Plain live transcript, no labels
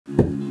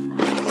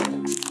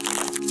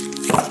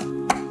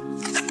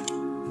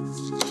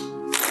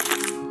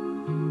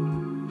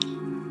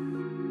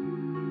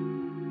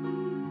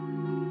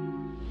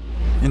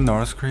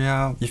North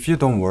Korea, if you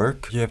don't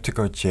work, you have to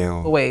go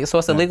jail. Wait, so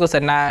it's illegal to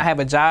not have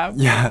a job?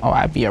 Yeah. Oh,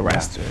 I'd be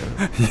arrested.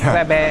 Yeah. Is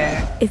that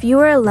bad? If you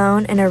were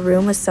alone in a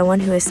room with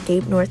someone who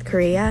escaped North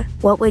Korea,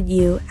 what would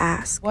you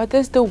ask? What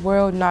does the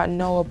world not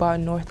know about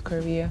North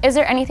Korea? Is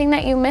there anything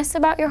that you miss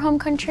about your home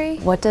country?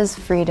 What does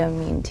freedom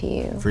mean to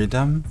you?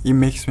 Freedom? It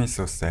makes me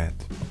so sad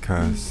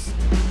because...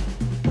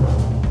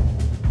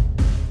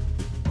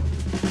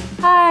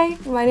 Hi,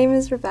 my name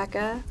is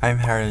Rebecca. I'm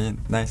Harry.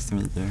 Nice to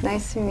meet you.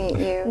 Nice to meet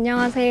you.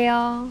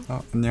 안녕하세요.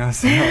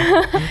 안녕하세요.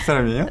 한국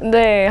사람이에요?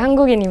 네,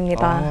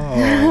 한국인입니다.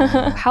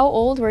 Oh. How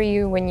old were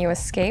you when you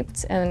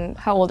escaped, and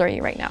how old are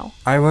you right now?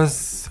 I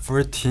was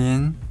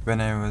 14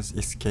 when I was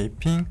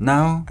escaping.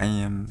 Now I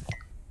am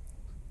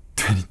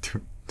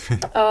 22.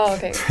 Oh,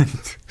 okay.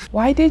 22.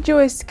 Why did you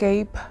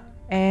escape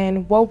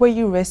and what were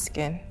you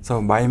risking?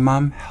 So my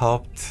mom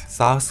helped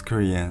South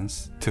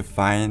Koreans to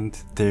find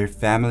their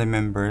family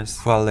members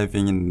who are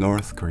living in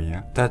North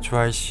Korea. That's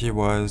why she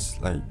was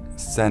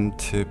sent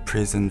to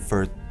prison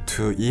for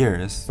 2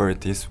 years for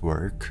this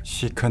work.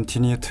 She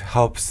continued to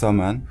help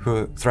someone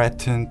who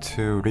threatened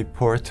to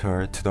report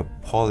her to the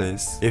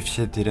police if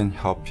she didn't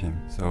help him.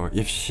 So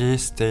if she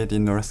stayed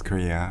in North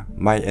Korea,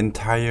 my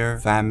entire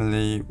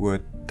family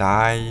would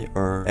die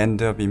or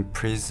end up in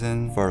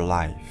prison for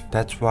life.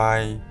 That's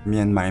why me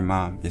and my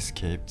mom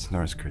escaped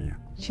North Korea.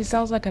 She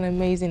sounds like an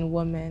amazing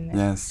woman.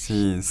 Yes,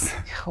 she is.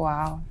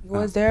 Wow.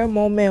 Was there a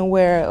moment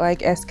where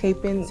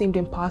escaping seemed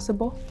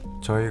impossible?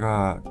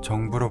 저희가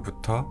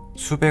정부로부터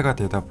수배가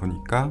되다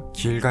보니까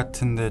길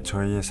같은데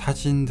저희의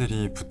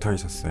사진들이 붙어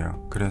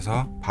있었어요.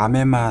 그래서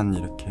밤에만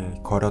이렇게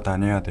걸어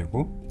다녀야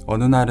되고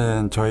어느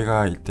날은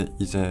저희가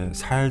이제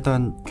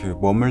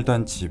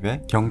머물던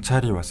집에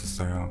경찰이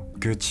왔었어요.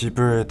 그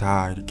집을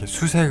다 이렇게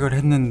수색을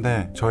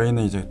했는데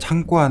저희는 이제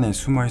창고 안에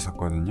숨어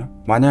있었거든요.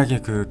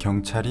 만약에 그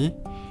경찰이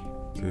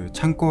그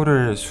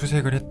창고를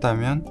수색을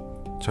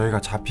했다면 저희가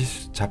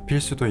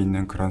잡힐 수도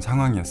있는 그런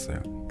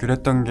상황이었어요.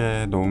 그랬던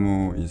게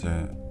너무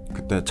이제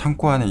그때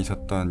창고 안에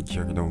있었던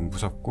기억이 너무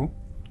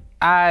무섭고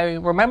I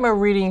remember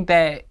reading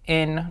that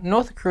in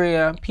North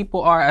Korea,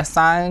 people are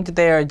assigned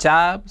their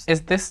jobs.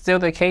 Is this still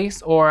the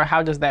case, or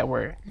how does that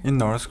work? In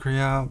North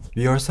Korea,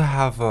 we also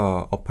have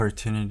an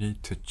opportunity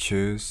to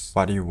choose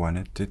what you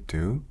wanted to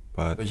do.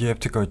 But you have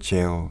to go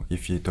jail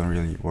if you don't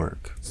really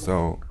work.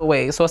 So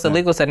wait, so it's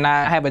illegal to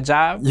not have a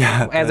job?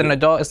 Yeah. As an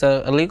adult, it's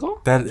illegal?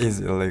 That is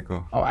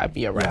illegal. Oh, I'd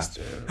be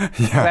arrested. Yeah.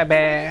 Is that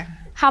bad?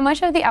 How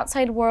much of the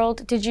outside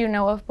world did you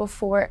know of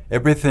before?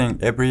 Everything,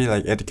 every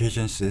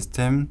education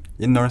system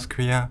in North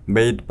Korea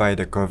made by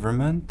the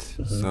government.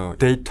 So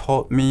they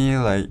told me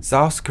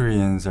South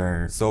Koreans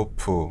are so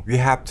poor. We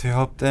have to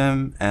help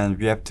them and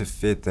we have to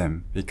feed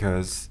them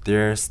because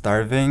they're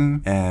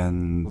starving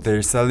and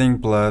they're selling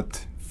blood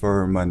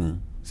for money,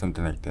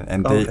 something like that.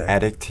 And they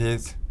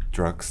addicted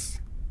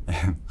drugs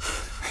and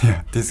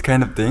yeah, these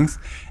kind of things.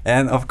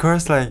 And of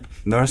course,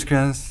 North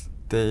Koreans,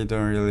 they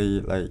don't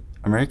really like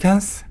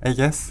Americans, I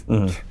guess.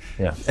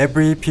 Yeah.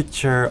 Every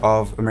picture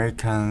of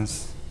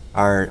Americans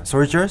are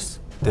soldiers.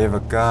 They have a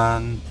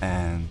gun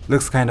and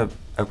looks kind of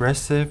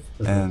aggressive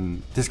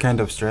and this kind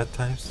of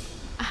stereotypes.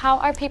 How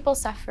are people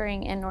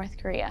suffering in North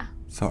Korea?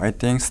 So I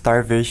think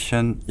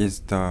starvation is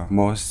the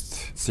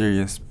most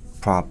serious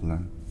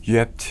problem. You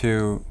have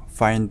to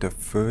find the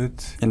food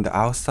in the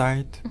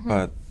outside,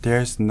 but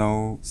there's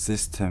no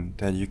system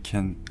that you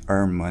can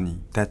earn money.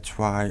 That's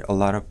why a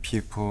lot of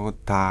people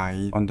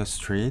die on the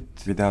street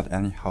without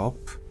any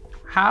help.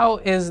 How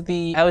is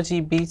the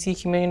LGBT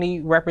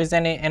community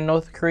represented in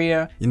North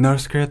Korea? In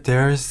North Korea,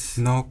 there's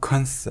no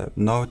concept,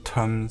 no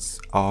terms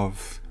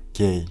of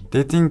gay.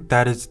 They think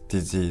that is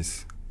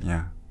disease.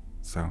 Yeah,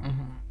 so.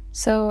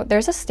 So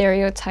there's a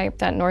stereotype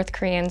that North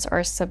Koreans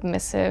are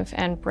submissive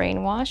and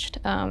brainwashed.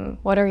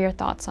 What are your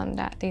thoughts on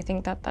that? Do you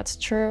think that that's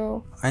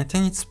true? I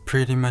think it's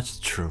pretty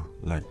much true.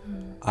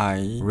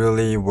 I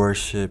really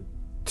worship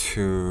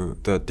to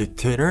the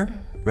dictator.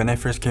 When I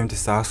first came to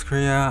South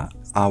Korea,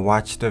 I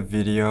watched a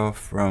video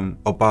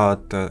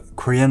about the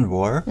Korean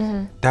War.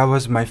 That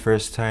was my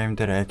first time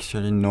that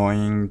actually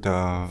knowing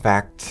the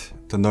fact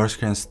the North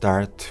Koreans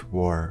start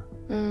war.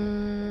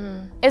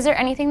 Is there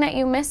anything that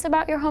you miss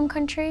about your home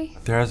country?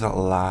 There's a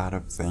lot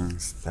of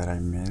things that I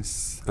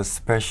miss,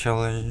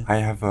 especially I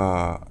have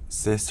a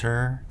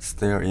sister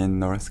still in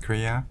North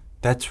Korea.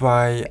 That's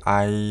why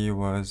I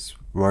was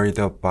worried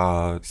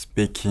about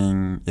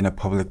speaking in a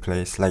public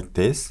place like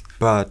this.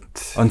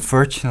 But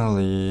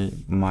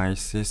unfortunately, my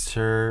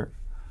sister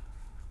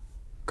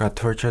got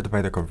tortured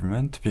by the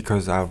government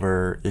because of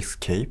our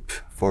escape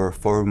for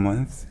 4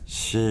 months.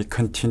 She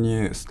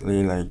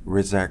continuously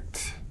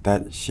reject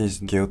that she's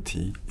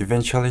guilty.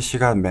 Eventually, she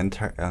got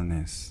mental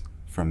illness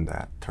from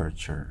that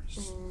torture.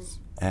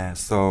 And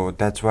so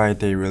that's why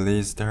they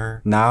released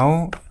her.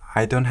 Now,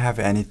 I don't have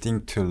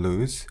anything to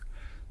lose.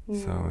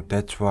 So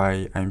that's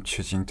why I'm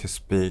choosing to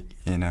speak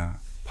in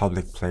a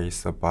public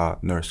place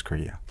about North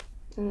Korea.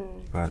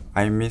 But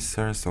I miss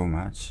her so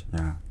much,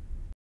 yeah.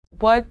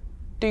 What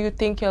do you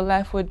think your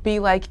life would be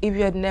like if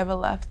you had never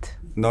left?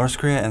 North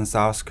Korea and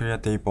South Korea,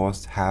 they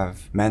both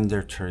have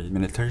mandatory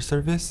military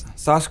service.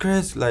 South Korea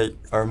is like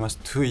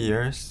almost 2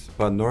 years,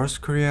 but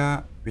North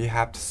Korea, we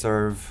have to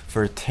serve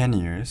for 10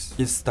 years.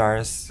 It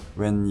starts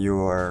when you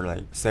are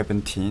like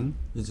 17.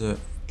 이제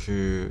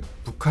그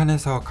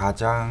북한에서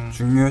가장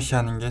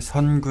중요시하는 게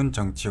선군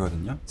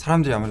정치거든요.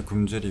 사람들이 아무리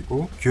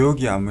굶주리고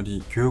교육이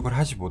아무리 교육을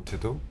하지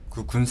못해도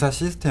그 군사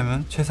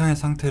시스템은 최상의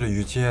상태로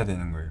유지해야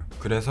되는 거예요.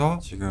 그래서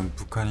지금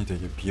북한이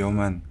되게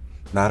위험한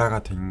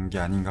나라가 된 게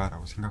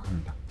아닌가라고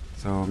생각합니다.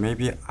 So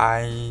maybe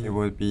I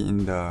would be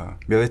in the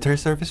military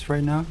service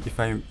right now if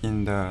I'm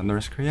in the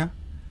North Korea.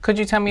 Could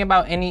you tell me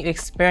about any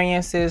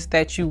experiences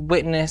that you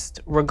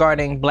witnessed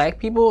regarding Black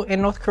people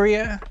in North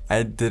Korea?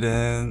 I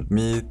didn't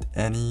meet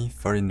any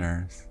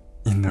foreigners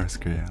in North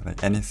Korea,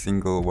 like any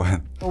single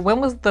one. When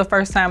was the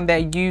first time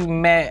that you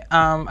met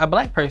a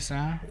Black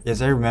person?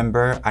 Yes, I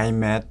remember I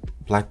met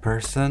Black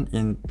person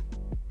in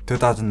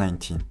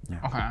 2019. Yeah.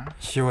 Okay.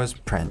 She was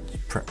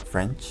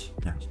French.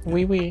 Yeah.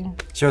 Oui, oui.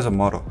 She was a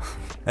model,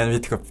 and we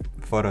took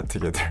a photo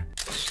together.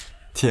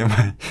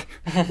 TMI.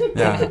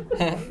 Yeah.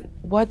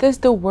 What does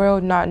the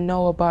world not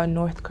know about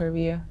North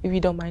Korea, if you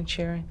don't mind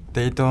sharing?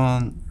 They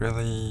don't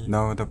really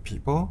know the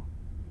people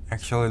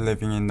actually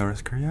living in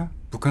North Korea.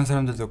 북한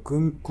사람들도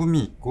꿈이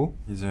있고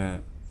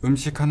이제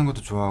음식 하는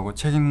것도 좋아하고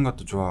책 읽는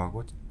것도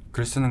좋아하고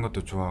글 쓰는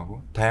것도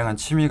좋아하고 다양한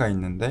취미가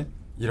있는데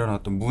이런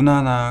어떤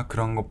문화나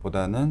그런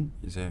것보다는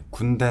이제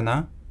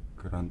군대나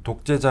그런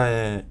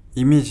독재자의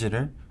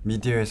이미지를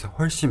미디어에서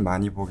훨씬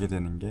많이 보게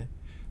되는 게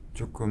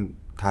조금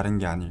다른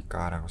게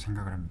아닐까라고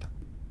생각을 합니다.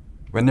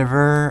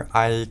 Whenever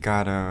I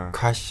got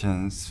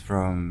questions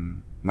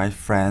from my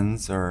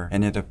friends or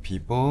any other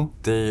people,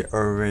 they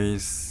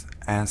always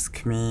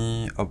ask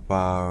me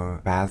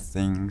about bad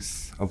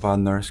things about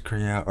North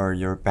Korea or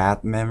your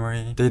bad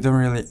memory. They don't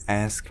really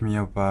ask me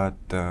about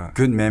the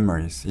good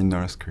memories in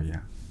North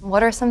Korea.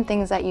 What are some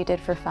things that you did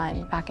for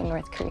fun back in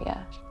North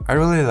Korea? I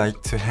really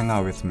like to hang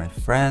out with my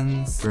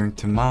friends, going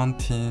to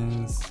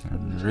mountains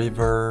and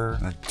river,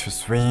 like to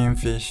swim,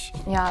 fish.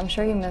 Yeah, I'm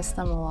sure you miss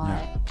them a lot.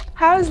 Yeah.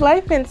 How's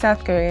life in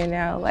South Korea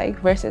now, like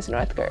versus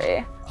North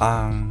Korea?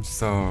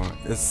 So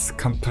it's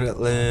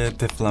completely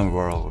different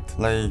world.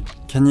 Like,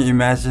 can you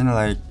imagine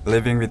like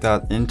living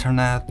without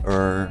internet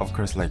or of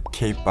course like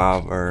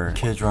K-pop or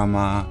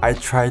K-drama? I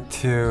try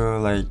to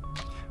like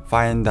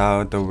find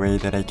out the way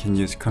that I can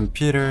use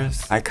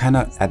computers. I kind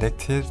of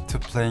addicted to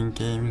playing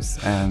games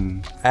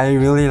and I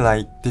really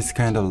like this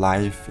kind of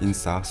life in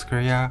South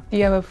Korea. Do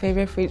you have a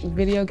favorite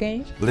video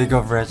game? League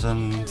of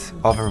Legends,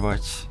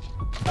 Overwatch,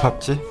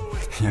 PUBG,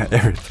 yeah,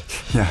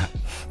 everything, yeah.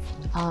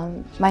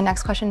 My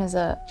next question is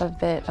a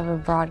bit of a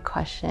broad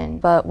question,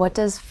 but what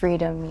does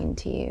freedom mean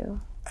to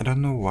you? I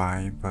don't know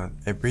why, but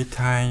every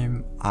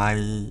time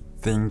I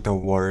think the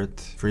word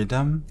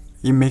freedom,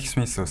 it makes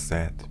me so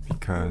sad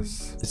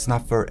because it's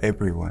not for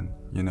everyone,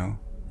 you know?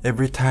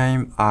 Every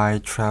time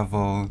I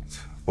traveled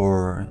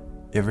or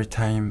every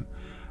time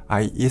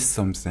I eat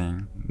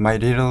something, my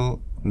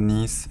little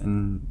niece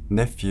and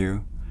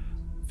nephew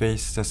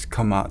face just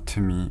come out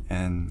to me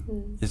and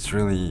it's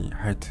really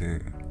hard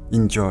to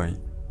enjoy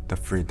the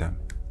freedom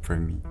for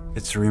me.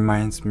 It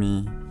reminds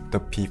me the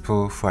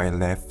people who I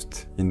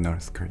left in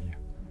North Korea.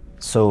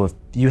 So if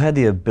you had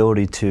the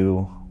ability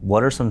to,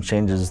 what are some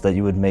changes that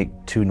you would make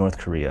to North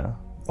Korea?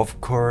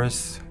 Of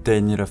course, they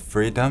need a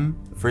freedom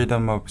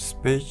of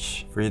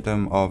speech,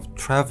 freedom of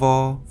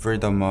travel,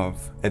 freedom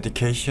of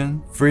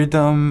education.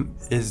 Freedom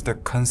is the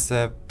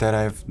concept that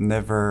I've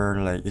never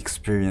like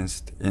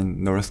experienced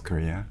in North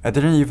Korea. I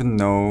didn't even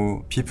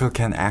know people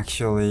can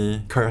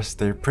actually curse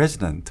their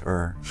president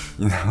or,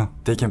 you know,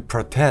 they can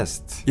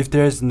protest. If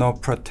there is no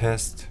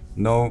protest,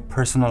 no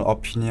personal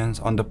opinions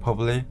on the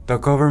public, the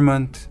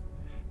government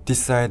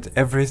decide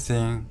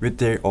everything with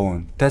their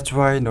own. That's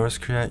why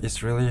North Korea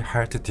is really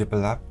hard to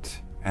develop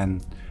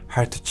and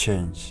hard to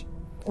change.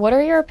 What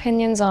are your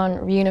opinions on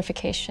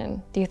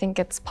reunification? Do you think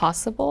it's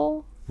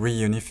possible?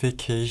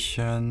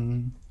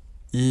 Reunification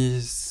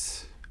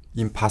is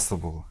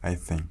impossible, I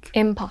think.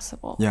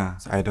 Impossible. Yeah,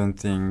 I don't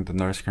think the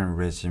North Korean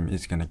regime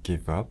is gonna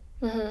give up.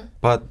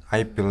 But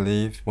I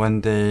believe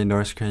one day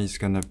North Korea is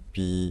gonna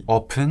be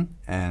open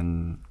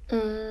and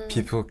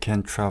people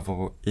can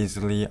travel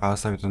easily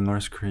outside of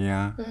North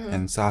Korea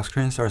and South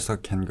Koreans also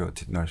can go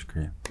to North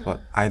Korea.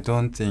 But I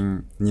don't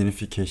think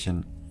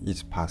unification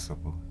is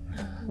possible.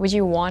 Would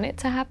you want it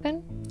to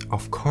happen?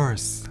 Of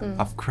course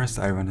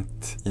I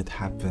want it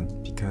happen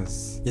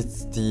because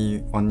it's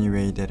the only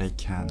way that I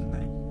can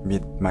like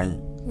meet my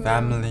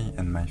family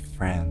and my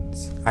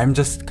friends. I'm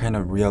just kind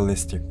of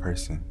realistic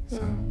person,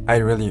 so I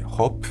really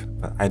hope,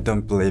 but I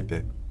don't believe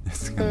it.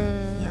 It's gonna,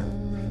 yeah.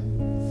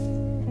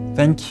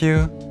 Thank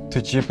you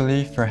to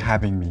Jubilee for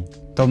having me.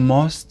 The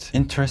most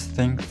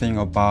interesting thing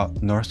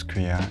about North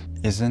Korea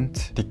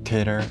isn't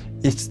dictator,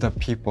 it's the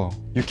people.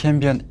 You can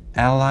be an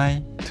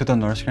ally to the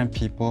North Korean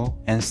people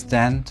and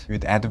stand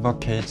with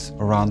advocates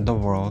around the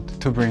world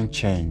to bring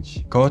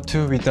change. Go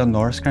to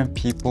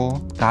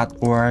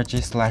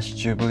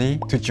withthenorthkoreanpeople.org/Jubilee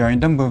to join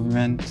the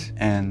movement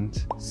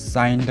and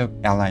sign the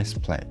Allies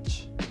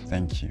Pledge.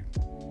 Thank you.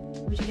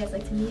 Would you guys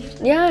like to meet?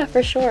 Yeah,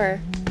 for sure.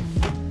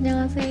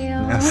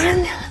 안녕하세요.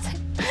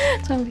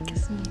 처음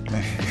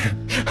뵙겠습니다.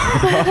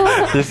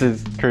 This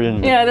is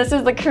Korean. Yeah, this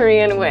is the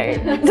Korean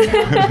way.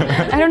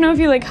 I don't know if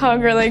you like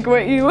hug or like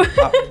what you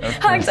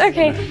hugged.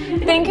 Okay,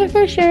 thank you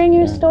for sharing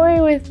your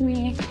story with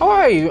me. How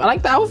are you? I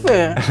like the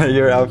outfit.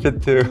 Your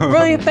outfit too.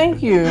 Really,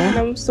 thank you. And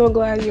I'm so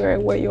glad you're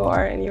what you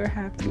are and you're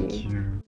happy.